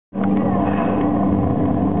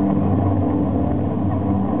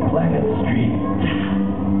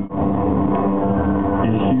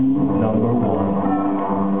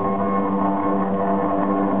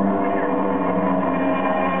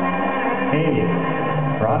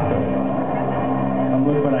Roscoe. Come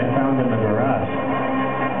look what I found in the garage.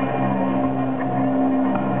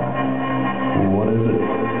 What is it?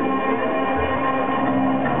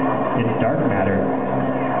 It's dark matter.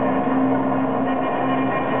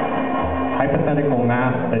 Hypothetical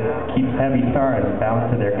mass that keeps heavy stars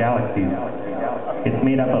bound to their galaxies. It's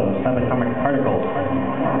made up of subatomic particles.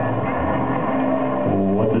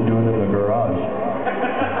 What's it doing in the garage?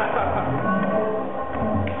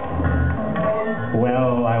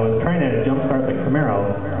 Well, I was trying to jumpstart the Camaro,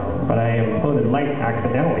 but I imploded light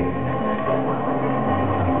accidentally.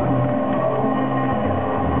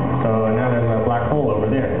 So now there's a black hole over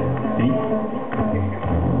there. See?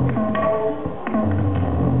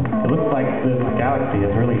 It looks like this galaxy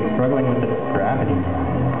is really struggling with its gravity.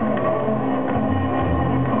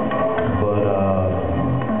 But,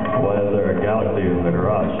 why is there a galaxy in the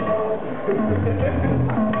garage?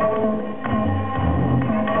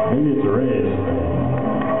 Maybe it's a race.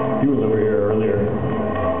 He was over here earlier,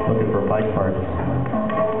 looking for bike parts.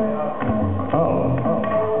 Oh.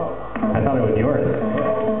 I thought it was yours.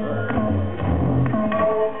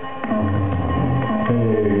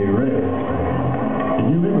 Hey, Rick. Did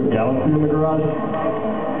you leave a galaxy in the garage?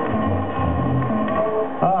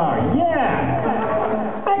 Oh,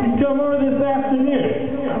 yeah! I can come over this afternoon.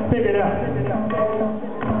 Pick it up.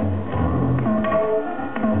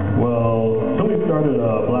 Well, somebody started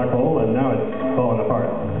a black hole and now it's falling apart.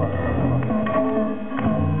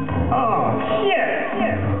 Oh, shit!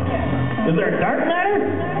 Is there dark matter?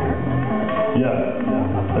 Yeah,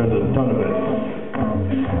 there's a ton of it.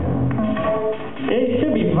 It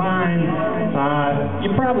should be fine. You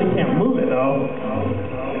probably can't move it, though.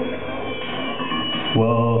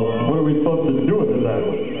 Well, what are we supposed to do with it then?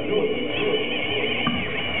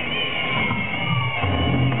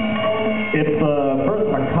 It's the birth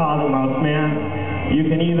of a cosmos, man. You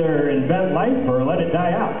can either invent life or let it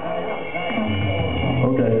die out.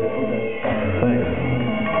 Okay.